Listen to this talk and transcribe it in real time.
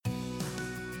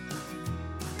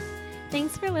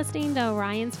Thanks for listening to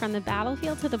Orion's From the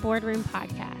Battlefield to the Boardroom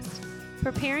podcast.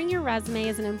 Preparing your resume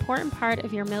is an important part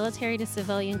of your military to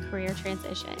civilian career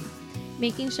transition.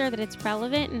 Making sure that it's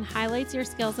relevant and highlights your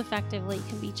skills effectively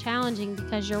can be challenging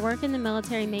because your work in the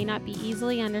military may not be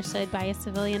easily understood by a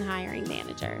civilian hiring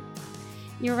manager.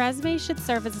 Your resume should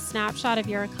serve as a snapshot of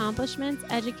your accomplishments,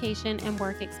 education, and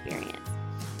work experience.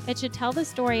 It should tell the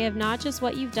story of not just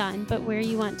what you've done, but where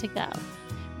you want to go.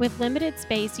 With limited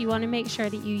space, you want to make sure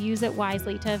that you use it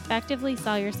wisely to effectively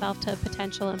sell yourself to a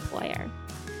potential employer.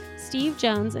 Steve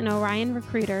Jones, an Orion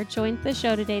recruiter, joined the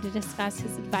show today to discuss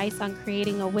his advice on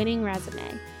creating a winning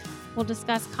resume. We'll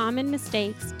discuss common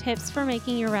mistakes, tips for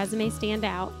making your resume stand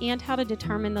out, and how to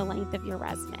determine the length of your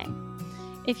resume.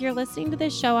 If you're listening to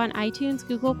this show on iTunes,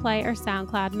 Google Play, or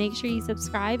SoundCloud, make sure you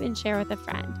subscribe and share with a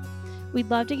friend.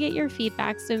 We'd love to get your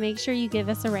feedback, so make sure you give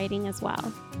us a rating as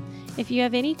well. If you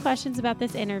have any questions about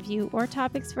this interview or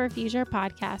topics for a future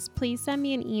podcast, please send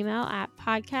me an email at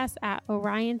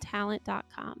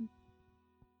podcast@oriontalent.com.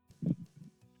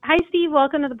 Hi, Steve.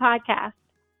 Welcome to the podcast.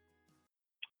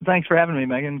 Thanks for having me,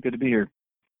 Megan. Good to be here.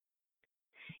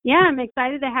 Yeah, I'm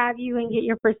excited to have you and get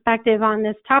your perspective on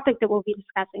this topic that we'll be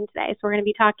discussing today. So we're going to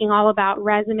be talking all about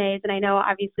resumes, and I know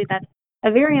obviously that's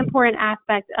a very important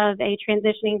aspect of a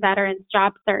transitioning veteran's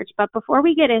job search. But before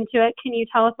we get into it, can you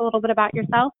tell us a little bit about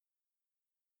yourself?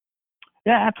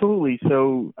 Yeah, absolutely.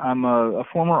 So I'm a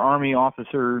former Army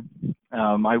officer.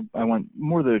 I went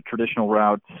more the traditional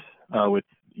route with,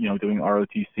 doing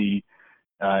ROTC.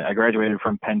 I graduated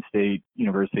from Penn State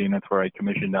University, and that's where I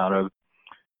commissioned out of.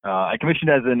 I commissioned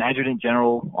as an adjutant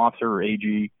general officer, or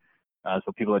AG.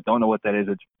 So people that don't know what that is,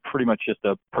 it's pretty much just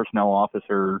a personnel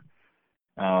officer.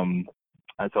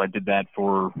 So I did that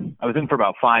I was in for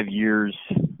about 5 years.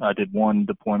 I did one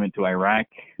deployment to Iraq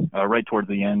right towards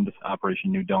the end,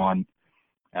 Operation New Dawn.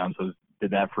 So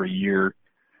did that for a year.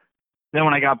 Then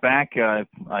when I got back, I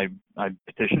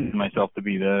petitioned myself to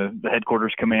be the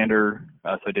headquarters commander.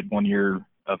 So I did 1 year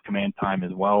of command time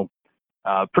as well.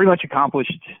 Pretty much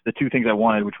accomplished the two things I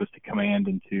wanted, which was to command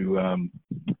and to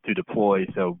deploy.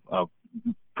 So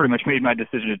pretty much made my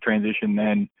decision to transition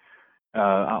then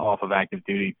off of active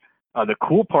duty. The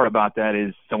cool part about that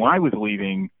is, so when I was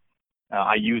leaving,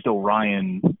 I used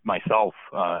Orion myself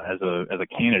as a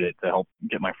candidate to help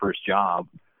get my first job.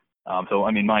 So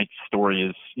I mean, my story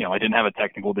is, I didn't have a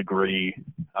technical degree.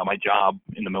 My job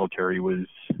in the military was,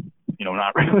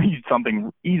 not really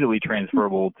something easily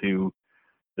transferable to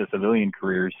the civilian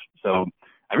careers. So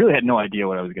I really had no idea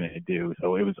what I was going to do.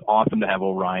 So it was awesome to have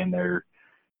Orion there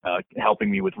helping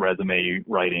me with resume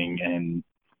writing and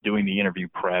doing the interview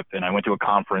prep. And I went to a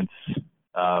conference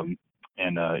and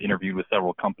interviewed with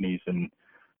several companies and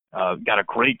got a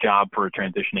great job for a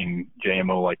transitioning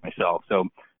JMO like myself. So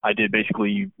I did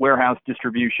basically warehouse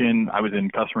distribution. I was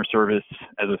in customer service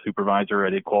as a supervisor.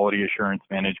 I did quality assurance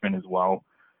management as well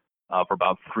for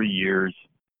about 3 years.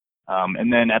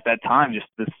 And then at that time, just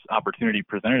this opportunity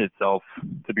presented itself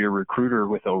to be a recruiter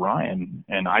with Orion.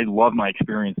 And I loved my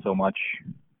experience so much,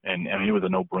 and it was a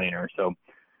no-brainer. So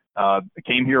I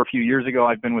came here a few years ago.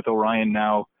 I've been with Orion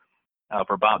now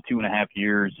for about 2.5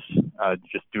 years,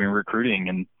 just doing recruiting,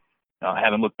 and I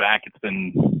haven't looked back. It's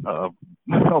been a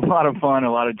lot of fun,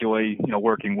 a lot of joy,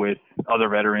 working with other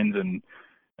veterans, and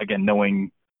again,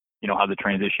 knowing, how the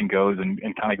transition goes and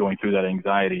kind of going through that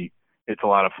anxiety. It's a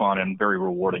lot of fun and very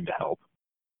rewarding to help.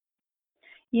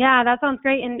 Yeah, that sounds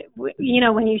great. And,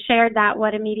 when you shared that,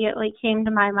 what immediately came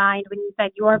to my mind when you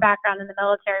said your background in the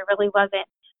military really wasn't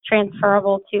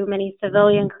transferable to many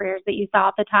civilian careers that you saw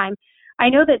at the time. I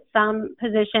know that some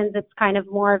positions, it's kind of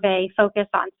more of a focus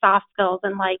on soft skills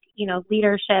and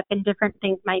leadership and different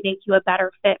things might make you a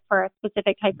better fit for a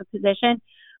specific type of position.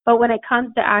 But when it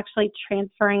comes to actually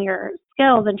transferring your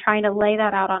skills and trying to lay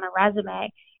that out on a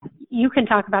resume, you can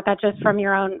talk about that just from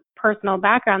your own personal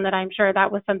background, that I'm sure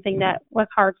that was something that was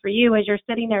hard for you as you're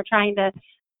sitting there trying to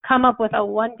come up with a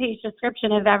one-page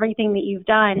description of everything that you've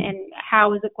done and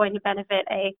how is it going to benefit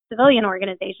a civilian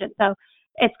organization. So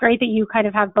it's great that you kind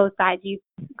of have both sides. You've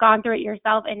gone through it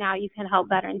yourself, and now you can help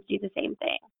veterans do the same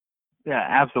thing. Yeah,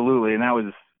 absolutely. And that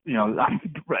was,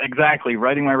 exactly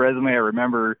writing my resume. I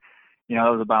remember, that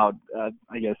was about,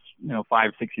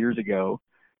 5-6 years ago.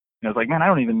 And I was like, man, I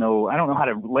don't know how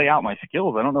to lay out my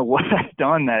skills. I don't know what I've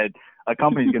done that a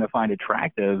company's going to find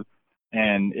attractive.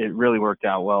 And it really worked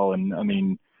out well. And I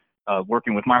mean,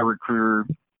 working with my recruiter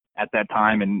at that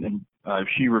time, and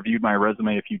she reviewed my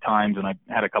resume a few times, and I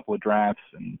had a couple of drafts,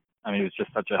 and I mean, it was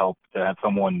just such a help to have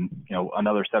someone,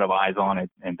 another set of eyes on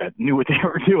it and that knew what they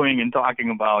were doing and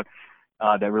talking about.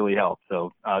 That really helped.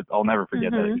 So I'll never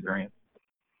forget that experience.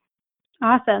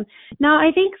 Awesome. Now,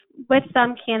 I think with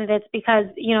some candidates, because,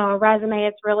 a resume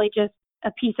is really just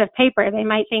a piece of paper, they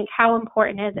might think, how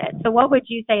important is it? So what would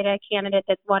you say to a candidate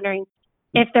that's wondering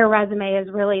if their resume is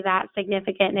really that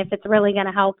significant and if it's really going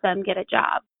to help them get a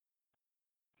job?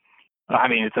 I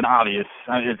mean,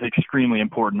 it's extremely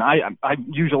important. I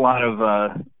use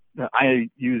I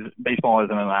use baseball as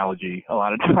an analogy a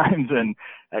lot of times. And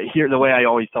here, the way I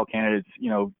always tell candidates,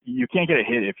 you can't get a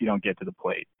hit if you don't get to the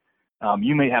plate.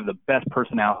 You may have the best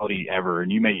personality ever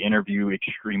and you may interview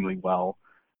extremely well,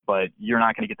 but you're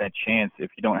not going to get that chance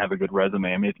if you don't have a good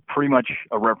resume. I mean, it's pretty much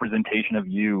a representation of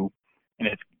you, and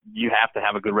you have to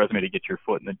have a good resume to get your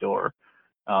foot in the door.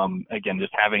 Again,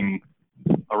 just having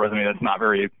a resume that's not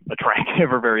very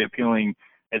attractive or very appealing,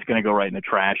 it's going to go right in the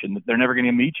trash, and they're never going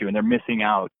to meet you, and they're missing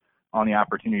out on the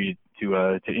opportunity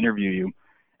to interview you.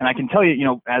 And I can tell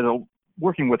you,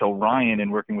 working with Orion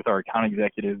and working with our account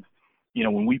executives,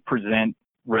 when we present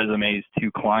resumes to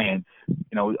clients,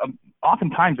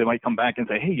 oftentimes they might come back and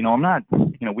say, hey, I'm not,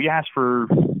 we asked for,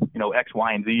 X,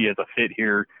 Y, and Z as a fit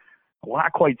here. We're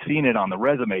not quite seeing it on the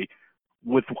resume.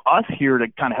 With us here to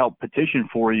kind of help petition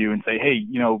for you and say, hey,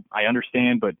 I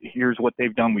understand, but here's what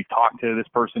they've done. We've talked to this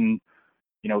person,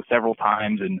 several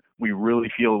times, and we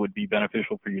really feel it would be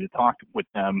beneficial for you to talk with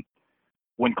them.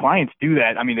 When clients do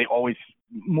that, I mean, they always,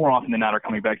 more often than not, are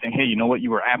coming back saying, hey, you know what, you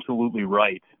were absolutely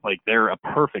right. Like, they're a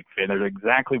perfect fit. They're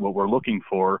exactly what we're looking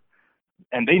for.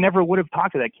 And they never would have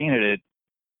talked to that candidate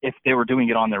if they were doing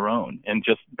it on their own. And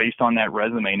just based on that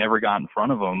resume, never got in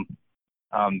front of them.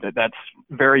 That's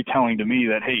very telling to me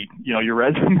that, hey, your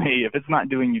resume, if it's not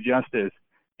doing you justice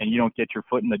and you don't get your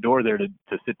foot in the door there to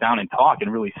sit down and talk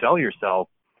and really sell yourself,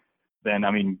 then,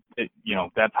 I mean,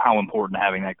 that's how important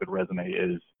having that good resume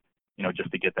is,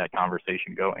 just to get that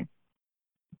conversation going.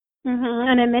 Mm-hmm.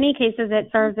 And in many cases, it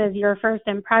serves as your first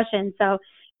impression. So,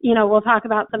 we'll talk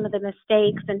about some of the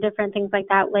mistakes and different things like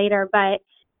that later. But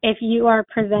if you are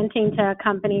presenting to a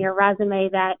company a resume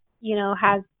that,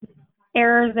 has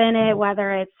errors in it,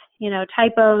 whether it's,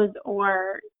 typos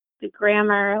or the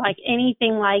grammar, like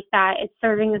anything like that, it's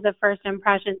serving as a first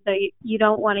impression. So you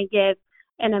don't want to give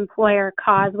an employer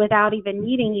cause without even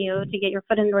meeting you to get your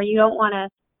foot in the door. You don't want to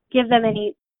give them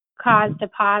any cause to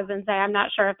pause and say, I'm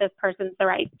not sure if this person's the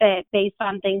right fit based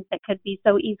on things that could be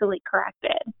so easily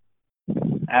corrected.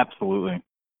 Absolutely.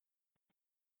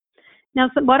 Now,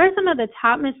 so what are some of the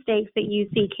top mistakes that you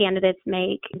see candidates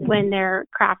make when they're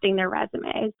crafting their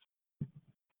resumes?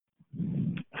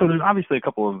 So there's obviously a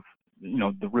couple of,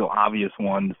 the real obvious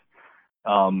ones.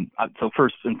 So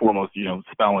first and foremost,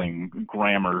 spelling,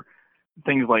 grammar,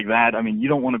 things like that. I mean, you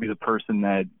don't want to be the person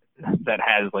that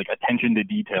has like attention to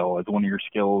detail as one of your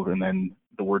skills, and then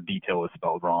the word detail is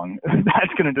spelled wrong.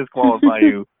 That's going to disqualify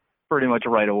you pretty much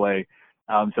right away.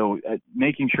 So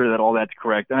making sure that all that's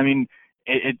correct. And I mean,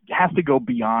 it has to go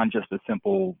beyond just a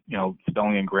simple,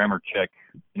 spelling and grammar check,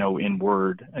 in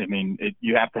Word. I mean,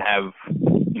 you have to have,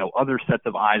 other sets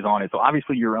of eyes on it. So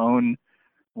obviously your own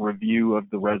review of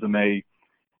the resume,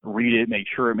 read it, make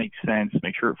sure it makes sense,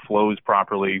 make sure it flows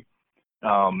properly.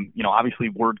 Obviously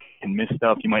Word can miss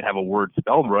stuff. You might have a word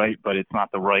spelled right, but it's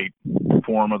not the right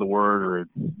form of the word, or,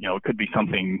 it could be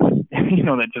something,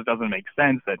 that just doesn't make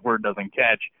sense, that Word doesn't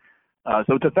catch.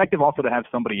 So it's effective also to have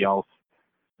somebody else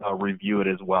review it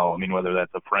as well. I mean, whether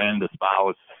that's a friend, a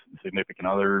spouse, significant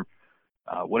other,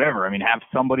 whatever. I mean, have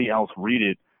somebody else read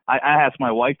it. I asked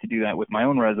my wife to do that with my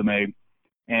own resume,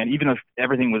 and even if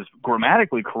everything was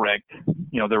grammatically correct,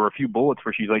 there were a few bullets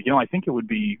where she's like, I think it would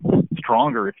be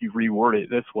stronger if you reword it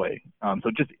this way.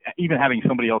 So just even having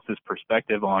somebody else's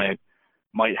perspective on it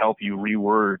might help you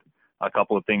reword a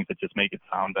couple of things that just make it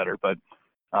sound better. But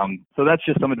so that's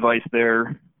just some advice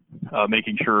there.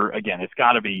 Making sure, again, it's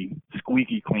got to be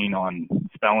squeaky clean on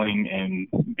spelling and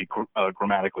be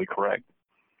grammatically correct.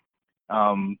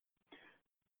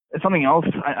 Something else,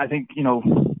 I think,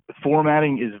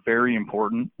 formatting is very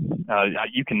important. I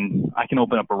can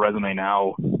open up a resume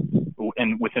now,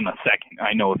 and within a second,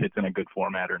 I know if it's in a good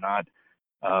format or not.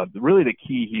 Really, the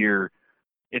key here,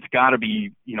 it's got to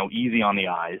be, easy on the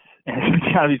eyes.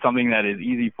 It's got to be something that is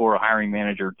easy for a hiring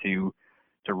manager to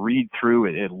read through.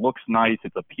 It looks nice,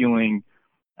 it's appealing,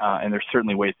 and there's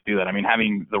certainly ways to do that. I mean,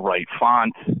 having the right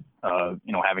font,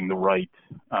 having the right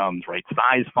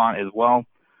size font as well.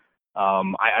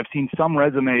 I've seen some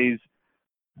resumes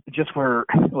just where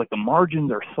like the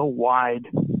margins are so wide,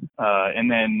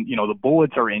 and then the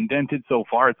bullets are indented so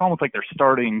far. It's almost like they're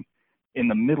starting in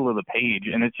the middle of the page,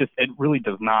 and it really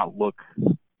does not look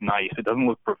nice. It doesn't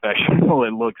look professional.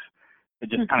 It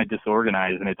just kind of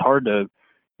disorganized, and it's hard to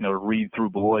read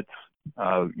through bullets,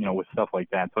 with stuff like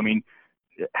that. So I mean,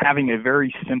 having a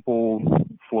very simple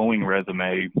flowing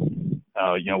resume,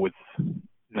 with,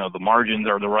 the margins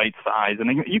are the right size,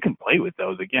 and you can play with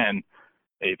those. Again,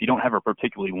 if you don't have a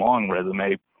particularly long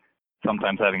resume,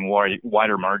 sometimes having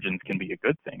wider margins can be a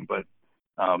good thing. But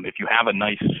if you have a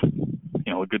nice,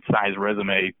 a good size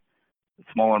resume,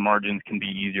 smaller margins can be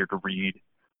easier to read.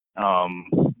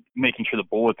 Making sure the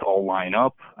bullets all line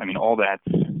up. I mean, all that's,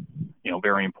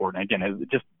 very important. Again,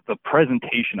 just the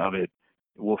presentation of it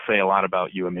will say a lot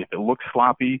about you. I mean, if it looks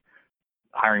sloppy,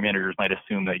 hiring managers might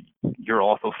assume that you're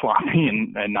also sloppy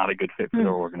and not a good fit for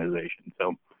their organization.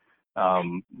 So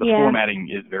the formatting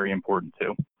is very important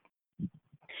too.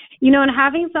 And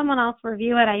having someone else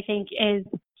review it, I think, is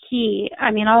key.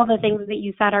 I mean, all the things that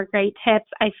you said are great tips.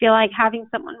 I feel like having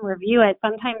someone review it,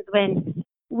 sometimes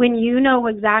when you know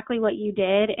exactly what you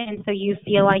did, and so you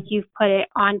feel like you've put it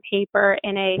on paper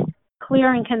in a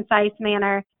clear and concise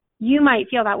manner, you might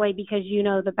feel that way because you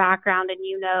know the background and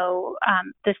you know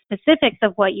the specifics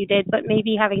of what you did, but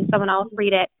maybe having someone else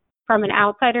read it from an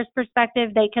outsider's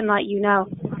perspective, they can let you know.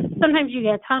 Sometimes you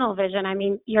get tunnel vision. I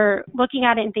mean, you're looking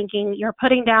at it and thinking, you're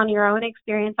putting down your own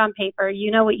experience on paper.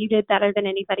 You know what you did better than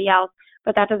anybody else,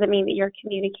 but that doesn't mean that you're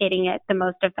communicating it the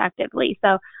most effectively.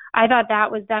 So I thought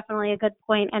that was definitely a good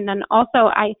point. And then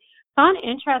also I saw an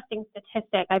interesting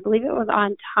statistic. I believe it was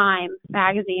on Time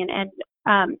magazine,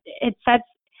 and it said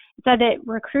that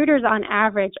recruiters on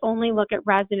average only look at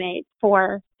resumes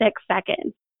for 6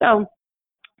 seconds. So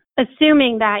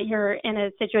assuming that you're in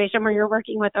a situation where you're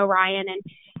working with Orion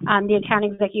and the account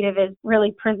executive is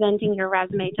really presenting your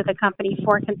resume to the company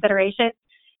for consideration,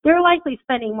 they're likely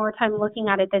spending more time looking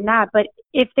at it than that. But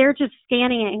if they're just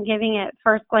scanning it and giving it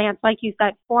first glance, like you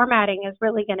said, formatting is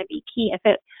really going to be key.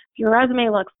 If your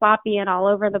resume looks sloppy and all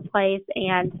over the place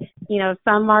and,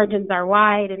 some margins are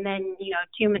wide and then,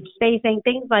 too much spacing,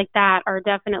 things like that are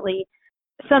definitely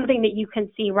something that you can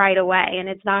see right away, and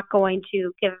it's not going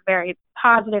to give a very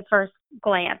positive first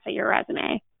glance at your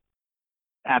resume.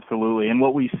 Absolutely. And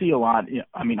what we see a lot,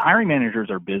 hiring managers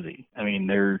are busy. I mean,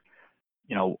 they're,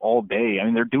 all day. I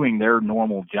mean, they're doing their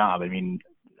normal job. I mean,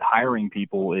 hiring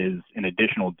people is an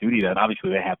additional duty that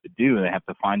obviously they have to do, and they have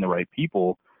to find the right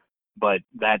people, but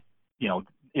that,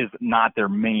 is not their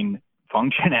main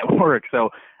function at work. So,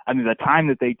 I mean, the time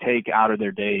that they take out of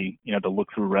their day, to look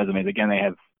through resumes, again, they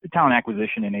have talent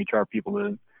acquisition and HR people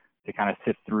to kind of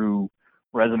sift through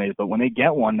resumes. But when they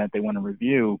get one that they want to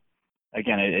review,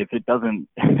 again, if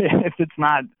it's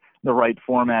not the right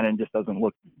format and just doesn't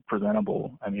look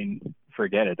presentable, I mean,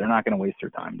 forget it. They're not going to waste their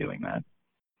time doing that.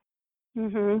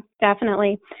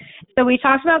 Definitely. So we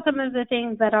talked about some of the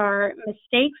things that are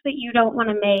mistakes that you don't want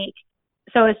to make.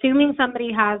 So assuming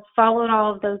somebody has followed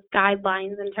all of those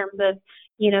guidelines in terms of,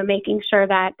 making sure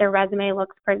that their resume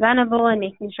looks presentable and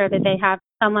making sure that they have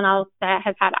someone else that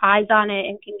has had eyes on it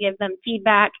and can give them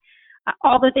feedback,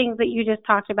 all the things that you just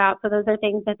talked about. So those are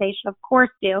things that they should, of course,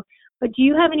 do. But do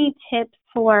you have any tips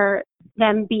for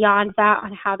them beyond that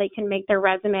on how they can make their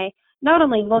resume not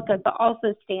only look good, but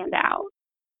also stand out?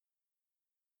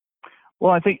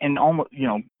 Well, I think, and almost,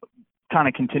 kind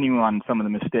of continuing on some of the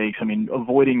mistakes, I mean,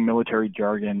 avoiding military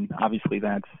jargon, obviously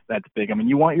that's big. I mean,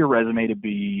 you want your resume to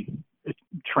be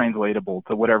translatable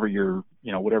to whatever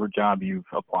whatever job you've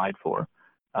applied for.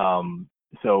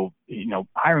 So,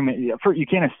 hiring, you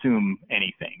can't assume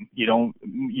anything.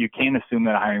 You can't assume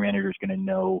that a hiring manager is going to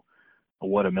know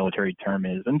what a military term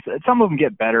is. And some of them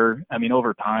get better. I mean,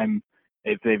 over time,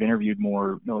 if they've interviewed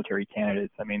more military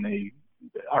candidates, I mean, they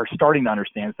are starting to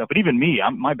understand stuff. But even me,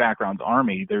 my background's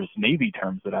Army. There's Navy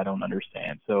terms that I don't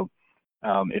understand. So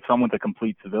if someone's a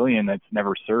complete civilian that's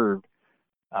never served,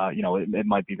 it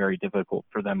might be very difficult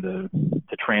for them to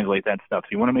translate that stuff. So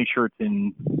you want to make sure it's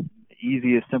in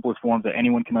easiest, simplest forms that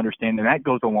anyone can understand. And that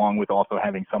goes along with also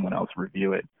having someone else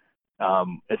review it,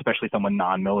 especially someone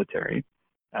non-military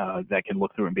that can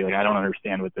look through it and be like, I don't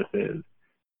understand what this is.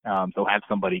 So have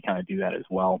somebody kind of do that as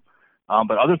well.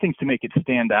 But other things to make it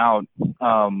stand out,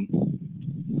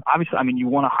 obviously, I mean, you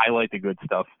want to highlight the good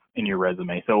stuff in your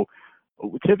resume. So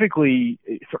typically,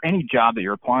 for any job that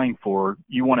you're applying for,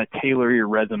 you want to tailor your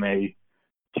resume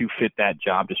to fit that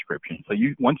job description. So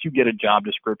once you get a job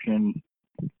description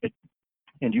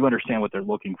and you understand what they're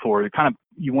looking for,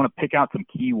 you want to pick out some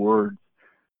keywords,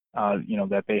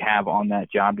 that they have on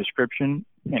that job description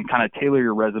and kind of tailor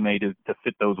your resume to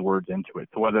fit those words into it.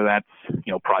 So whether that's,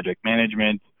 project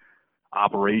management,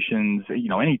 operations,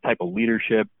 any type of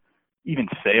leadership, even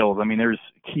sales. I mean, there's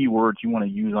keywords you want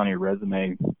to use on your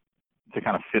resume to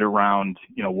kind of fit around,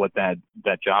 what that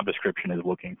job description is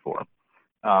looking for.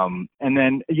 And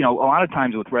then, a lot of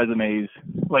times with resumes,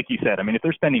 like you said, I mean, if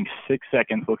they're spending 6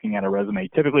 seconds looking at a resume,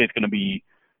 typically it's going to be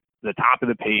the top of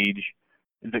the page,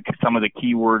 some of the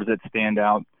keywords that stand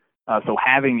out. So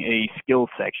having a skill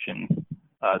section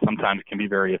sometimes can be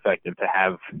very effective to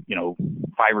have,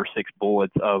 5 or 6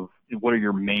 bullets of what are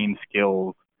your main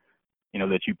skills,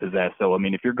 that you possess. So, I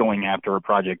mean, if you're going after a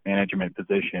project management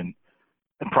position,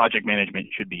 project management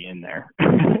should be in there,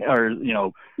 or,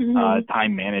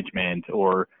 time management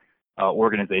or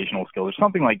organizational skills or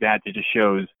something like that just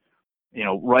shows,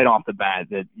 right off the bat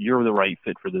that you're the right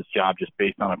fit for this job just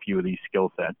based on a few of these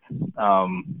skill sets.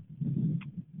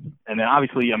 And then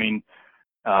obviously, I mean,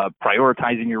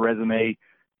 prioritizing your resume.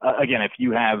 Again, if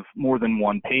you have more than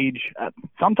one page,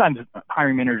 sometimes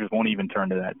hiring managers won't even turn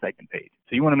to that second page.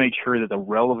 So you want to make sure that the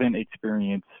relevant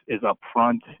experience is up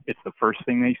front. It's the first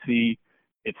thing they see.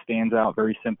 It stands out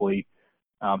very simply,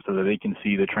 so that they can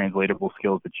see the translatable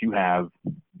skills that you have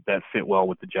that fit well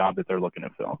with the job that they're looking to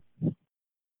fill.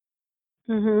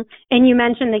 Mm-hmm. And you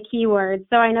mentioned the keywords.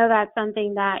 So I know that's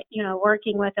something that,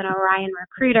 working with an Orion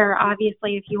recruiter,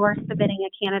 obviously if you are submitting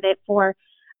a candidate for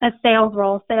a sales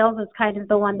role, sales is kind of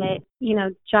the one that,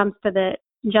 jumps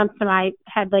to my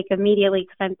head like immediately,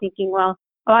 because I'm thinking, well,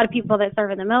 a lot of people that serve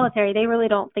in the military, they really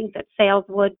don't think that sales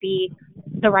would be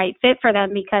the right fit for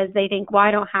them because they think, well,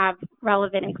 I don't have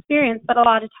relevant experience. But a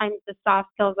lot of times the soft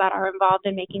skills that are involved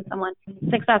in making someone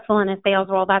successful in a sales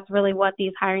role, that's really what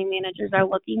these hiring managers are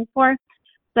looking for.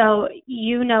 So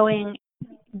knowing,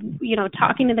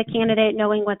 talking to the candidate,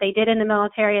 knowing what they did in the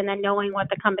military, and then knowing what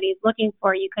the company is looking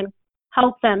for, you can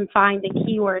help them find the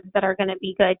keywords that are going to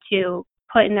be good to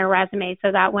put in their resume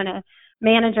so that when a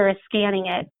manager is scanning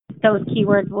it, those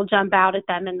keywords will jump out at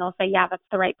them and they'll say, yeah, that's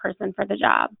the right person for the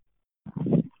job.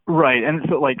 Right. And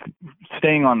so like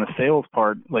staying on the sales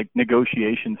part, like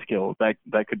negotiation skills, that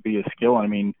could be a skill. I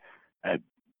mean,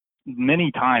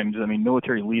 many times,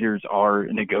 military leaders are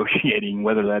negotiating,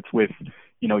 whether that's with,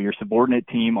 your subordinate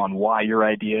team on why your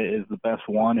idea is the best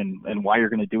one and why you're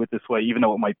going to do it this way, even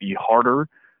though it might be harder.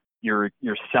 You're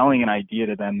selling an idea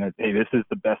to them that, hey, this is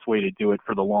the best way to do it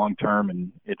for the long term,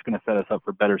 and it's going to set us up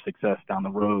for better success down the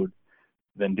road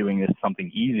than doing this something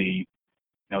easy,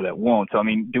 that won't. So,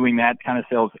 doing that kind of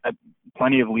sales,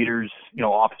 plenty of leaders,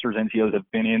 officers, NCOs have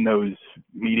been in those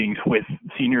meetings with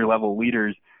senior level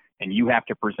leaders, and you have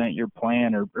to present your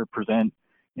plan or present,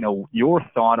 your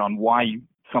thought on why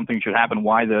something should happen,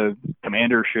 why the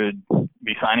commander should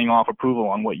be signing off approval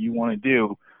on what you want to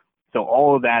do. So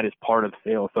all of that is part of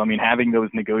sales. So, having those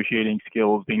negotiating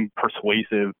skills, being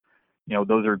persuasive,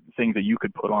 those are things that you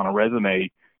could put on a resume,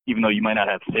 even though you might not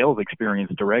have sales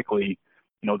experience directly.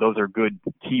 Those are good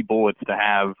key bullets to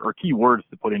have or key words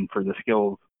to put in for the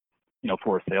skills,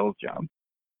 for a sales job.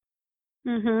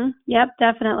 Yep,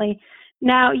 definitely.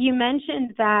 Now, you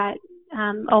mentioned that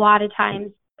a lot of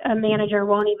times a manager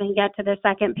won't even get to the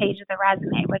second page of the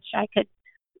resume, which I could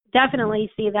definitely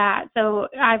see that. So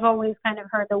I've always kind of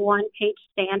heard the one-page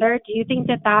standard. Do you think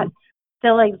that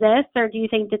still exists, or do you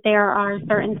think that there are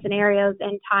certain scenarios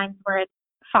and times where it's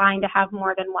fine to have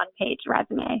more than one-page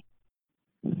resume?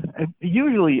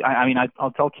 Usually,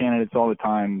 I'll tell candidates all the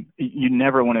time, you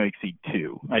never want to exceed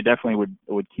 2. I definitely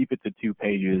would keep it to 2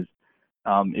 pages.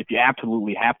 If you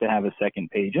absolutely have to have a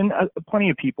second page, and plenty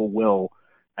of people will.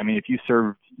 If you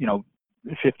served,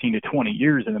 15 to 20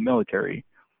 years in the military,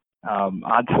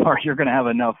 odds are you're going to have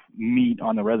enough meat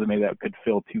on the resume that could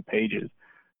fill 2 pages.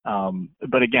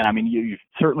 But again, you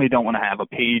certainly don't want to have a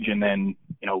page and then,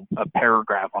 a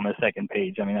paragraph on the second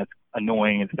page. That's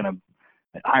annoying. It's going to,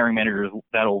 hiring managers,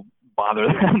 that'll bother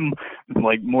them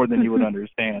like more than you would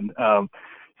understand.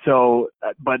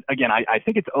 But again, I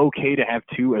think it's okay to have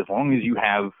 2 as long as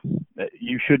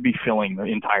you should be filling the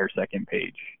entire second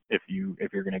page if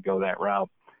you're going to go that route.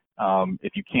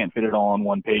 If you can't fit it all on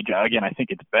one page, again, I think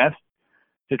it's best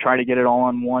to try to get it all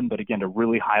on one, but again, to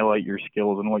really highlight your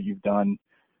skills and what you've done,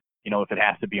 if it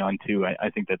has to be on 2, I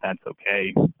think that's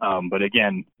okay. But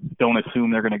again, don't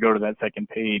assume they're going to go to that second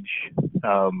page.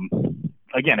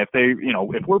 Again,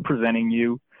 if we're presenting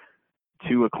you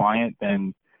to a client,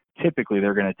 then typically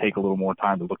they're going to take a little more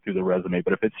time to look through the resume.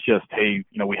 But if it's just, hey,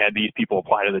 we had these people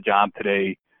apply to the job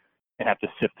today and have to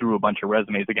sift through a bunch of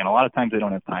resumes, again, a lot of times they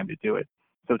don't have time to do it.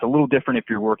 So it's a little different if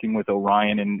you're working with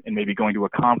Orion and maybe going to a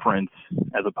conference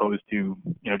as opposed to,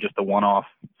 just a one-off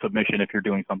submission if you're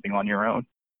doing something on your own.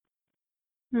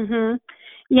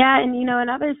 Yeah, and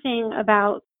another thing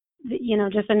about,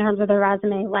 just in terms of the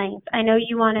resume length, I know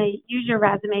you want to use your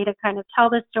resume to kind of tell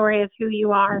the story of who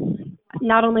you are,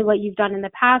 not only what you've done in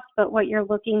the past, but what you're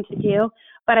looking to do.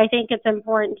 But I think it's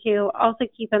important to also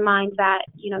keep in mind that,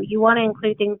 you want to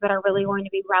include things that are really going to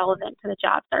be relevant to the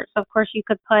job search. So of course you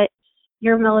could put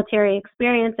your military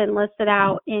experience and list it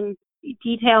out in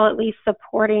detail, at least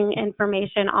supporting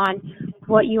information on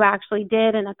what you actually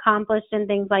did and accomplished and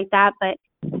things like that. But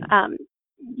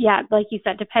yeah, like you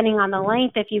said, depending on the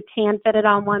length, if you can fit it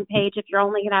on one page, if you're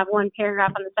only going to have one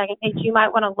paragraph on the second page, you might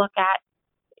want to look at,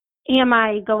 am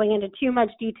I going into too much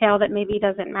detail that maybe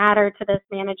doesn't matter to this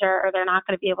manager, or they're not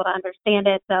going to be able to understand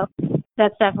it? So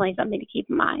that's definitely something to keep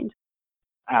in mind.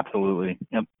 Absolutely.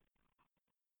 Yep.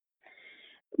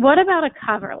 What about a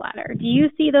cover letter? Do you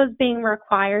see those being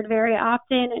required very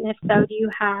often? And if so, do you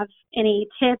have any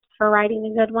tips for writing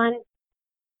a good one?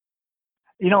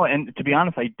 And to be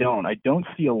honest, I don't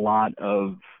see a lot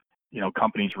of,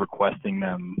 companies requesting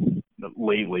them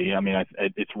lately. I mean,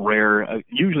 it's rare.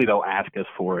 Usually they'll ask us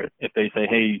for it. If they say,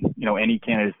 hey, any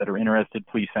candidates that are interested,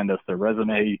 please send us their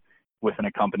resume with an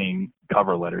accompanying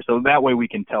cover letter. So that way we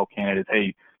can tell candidates,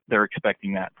 hey, they're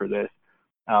expecting that for this.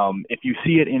 If you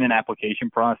see it in an application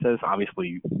process,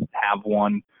 obviously have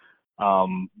one.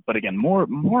 But again, more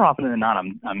often than not,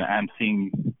 I'm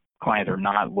seeing clients are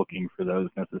not looking for those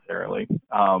necessarily.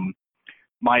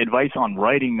 My advice on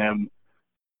writing them,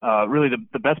 really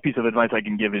the best piece of advice I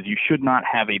can give is you should not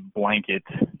have a blanket,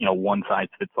 one size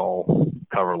fits all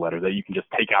cover letter that you can just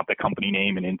take out the company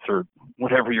name and insert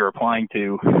whatever you're applying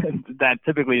to. That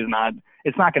typically it's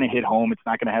not going to hit home. It's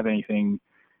not going to have anything,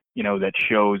 that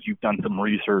shows you've done some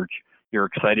research, you're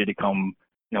excited to come,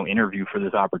 interview for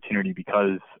this opportunity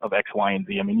because of X, Y, and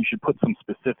Z. I mean, you should put some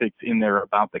specifics in there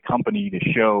about the company to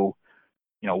show,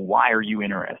 why are you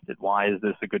interested? Why is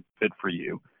this a good fit for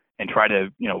you? And try to,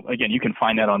 again, you can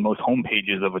find that on most home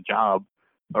pages of a job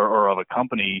or of a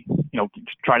company,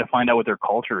 try to find out what their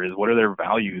culture is. What are their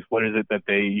values? What is it that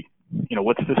they,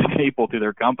 what's the staple to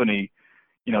their company,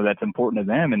 that's important to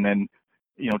them? And then,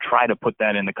 try to put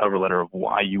that in the cover letter of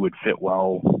why you would fit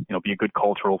well, be a good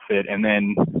cultural fit, and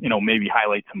then, maybe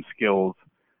highlight some skills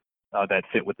that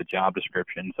fit with the job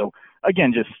description. So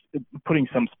again, just putting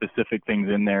some specific things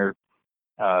in there,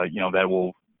 that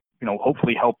will,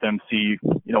 hopefully help them see,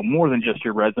 more than just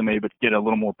your resume, but get a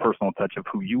little more personal touch of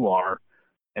who you are.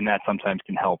 And that sometimes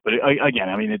can help. But again,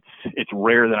 I mean, it's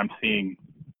rare that I'm seeing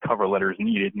cover letters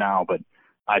needed now, but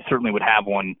I certainly would have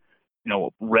one,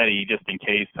 ready just in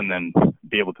case, and then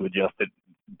be able to adjust it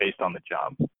based on the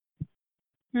job.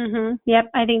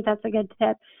 Yep, I think that's a good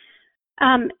tip.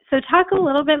 So talk a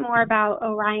little bit more about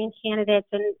Orion candidates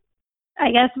and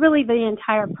I guess really the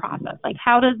entire process. Like,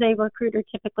 how does a recruiter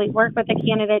typically work with a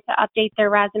candidate to update their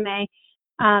resume?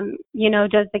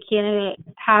 Does the candidate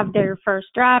have their first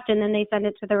draft and then they send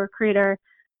it to the recruiter?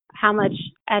 How much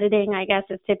editing, I guess,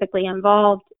 is typically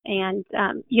involved? And,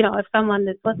 if someone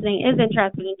that's listening is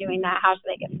interested in doing that, how should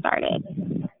they get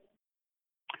started?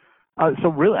 So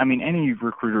really, I mean, any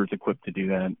recruiter is equipped to do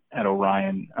that at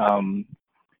Orion.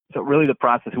 So really the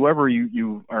process, whoever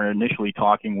you are initially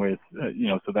talking with,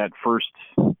 so that first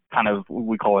kind of,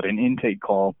 we call it an intake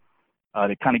call,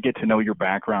 to kind of get to know your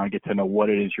background, get to know what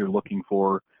it is you're looking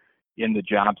for in the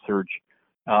job search.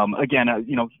 Again,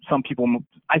 some people,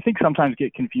 I think, sometimes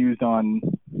get confused on,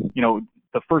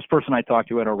 the first person I talk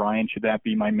to at Orion, should that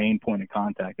be my main point of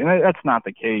contact? And that's not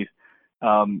the case.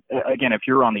 Again, if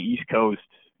you're on the East Coast,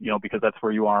 because that's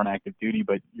where you are on active duty,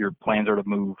 but your plans are to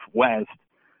move west,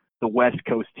 the West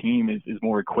Coast team is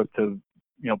more equipped to,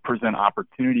 present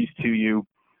opportunities to you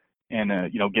and,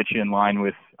 get you in line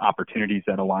with opportunities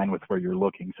that align with where you're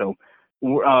looking. So,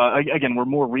 again, we're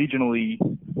more regionally,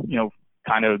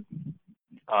 kind of,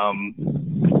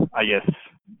 I guess,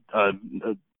 kind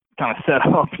of set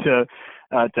up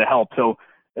to help. So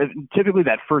typically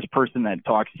that first person that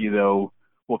talks to you, though,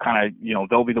 will kind of,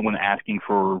 they'll be the one asking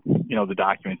for, the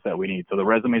documents that we need. So the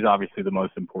resume is obviously the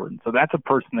most important. So that's a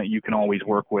person that you can always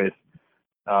work with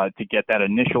to get that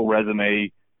initial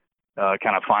resume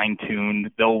kind of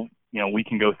fine-tuned. They'll, we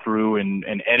can go through and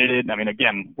edit it. I mean,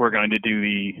 again, we're going to do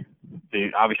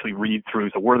the obviously read through.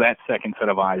 So we're that second set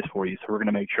of eyes for you. So we're going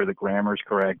to make sure the grammar is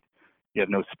correct. You have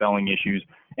no spelling issues.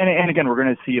 And again, we're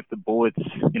going to see if the bullets,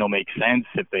 make sense,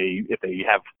 if they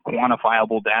have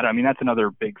quantifiable data. I mean, that's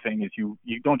another big thing is you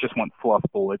don't just want fluff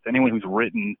bullets. Anyone who's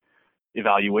written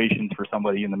evaluations for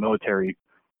somebody in the military,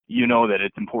 that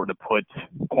it's important to put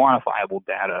quantifiable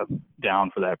data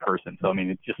down for that person. So, I mean,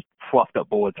 it's just fluffed up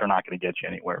bullets are not going to get you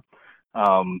anywhere.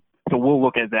 So we'll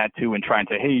look at that too and try and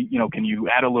say, hey, can you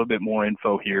add a little bit more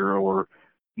info here, or,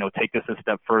 take this a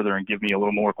step further and give me a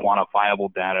little more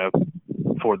quantifiable data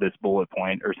for this bullet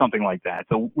point or something like that.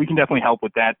 So we can definitely help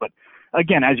with that. But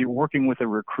again, as you're working with a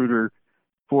recruiter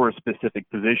for a specific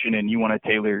position and you want to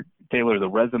tailor the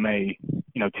resume,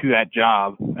 to that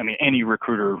job, I mean, any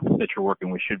recruiter that you're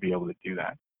working with should be able to do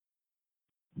that.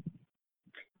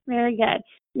 Very good.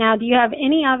 Now, do you have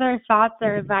any other thoughts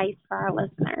or advice for our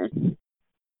listeners?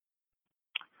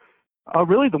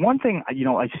 Really, the one thing, I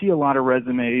see a lot of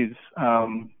resumes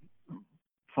from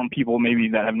people maybe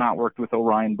that have not worked with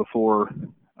Orion before.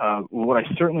 What I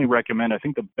certainly recommend, I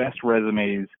think the best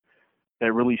resumes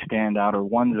that really stand out are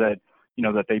ones that,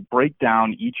 that they break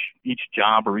down each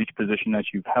job or each position that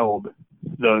you've held.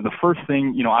 The first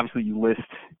thing, obviously you list,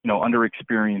 under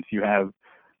experience, you have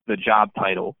the job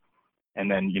title, and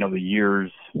then, the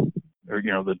years or,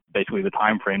 basically the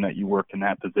time frame that you worked in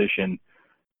that position.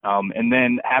 And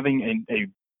then having a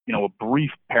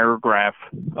brief paragraph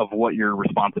of what your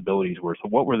responsibilities were. So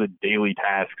what were the daily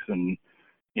tasks and,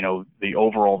 the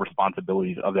overall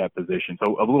responsibilities of that position.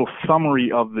 So a little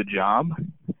summary of the job.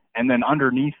 And then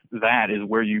underneath that is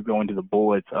where you go into the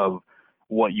bullets of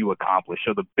what you accomplished.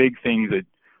 So the big things that,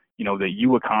 that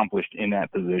you accomplished in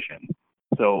that position.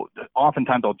 So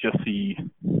oftentimes I'll just see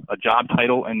a job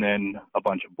title and then a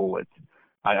bunch of bullets.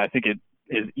 I think it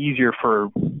is easier for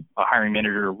a hiring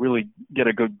manager to really get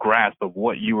a good grasp of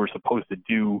what you were supposed to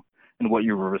do and what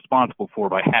you were responsible for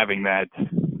by having that,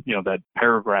 that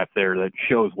paragraph there that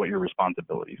shows what your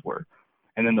responsibilities were.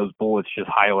 And then those bullets just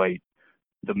highlight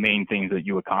the main things that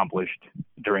you accomplished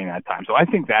during that time. So I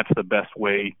think that's the best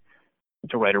way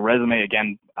to write a resume.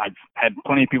 Again, I've had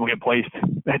plenty of people get placed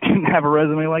that didn't have a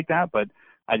resume like that, but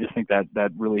I just think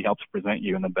that really helps present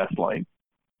you in the best light.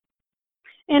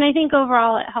 And I think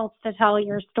overall it helps to tell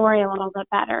your story a little bit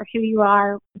better, who you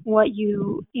are, what what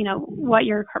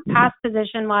your past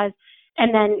position was,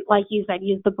 and then, like you said,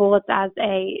 use the bullets as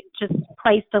a just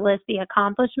place to list the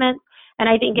accomplishments. And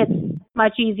I think it's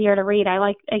much easier to read. I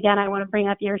want to bring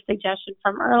up your suggestion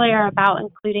from earlier about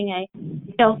including a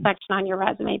skills section on your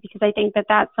resume, because I think that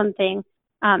that's something,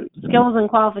 skills and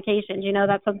qualifications,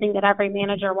 that's something that every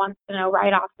manager wants to know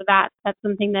right off the bat. That's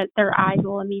something that their eyes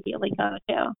will immediately go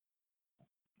to.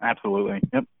 Absolutely.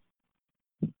 Yep.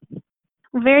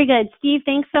 Well, very good. Steve,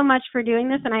 thanks so much for doing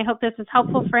this, and I hope this is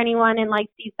helpful for anyone. And like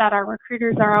Steve said, our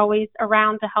recruiters are always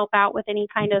around to help out with any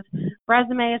kind of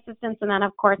resume assistance, and then,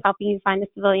 of course, helping you find a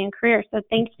civilian career. So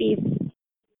thanks, Steve.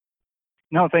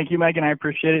 No, thank you, Megan. I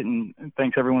appreciate it, and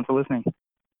thanks, everyone, for listening.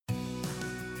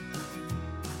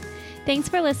 Thanks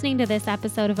for listening to this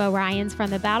episode of Orion's From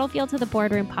the Battlefield to the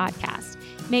Boardroom podcast.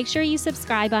 Make sure you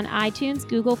subscribe on iTunes,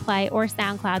 Google Play, or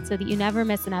SoundCloud so that you never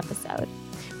miss an episode.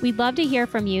 We'd love to hear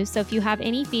from you, so if you have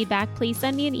any feedback, please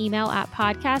send me an email at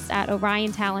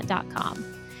podcast@oriontalent.com.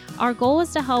 Our goal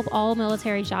is to help all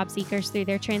military job seekers through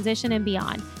their transition and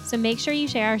beyond, so make sure you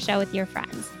share our show with your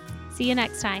friends. See you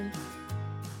next time.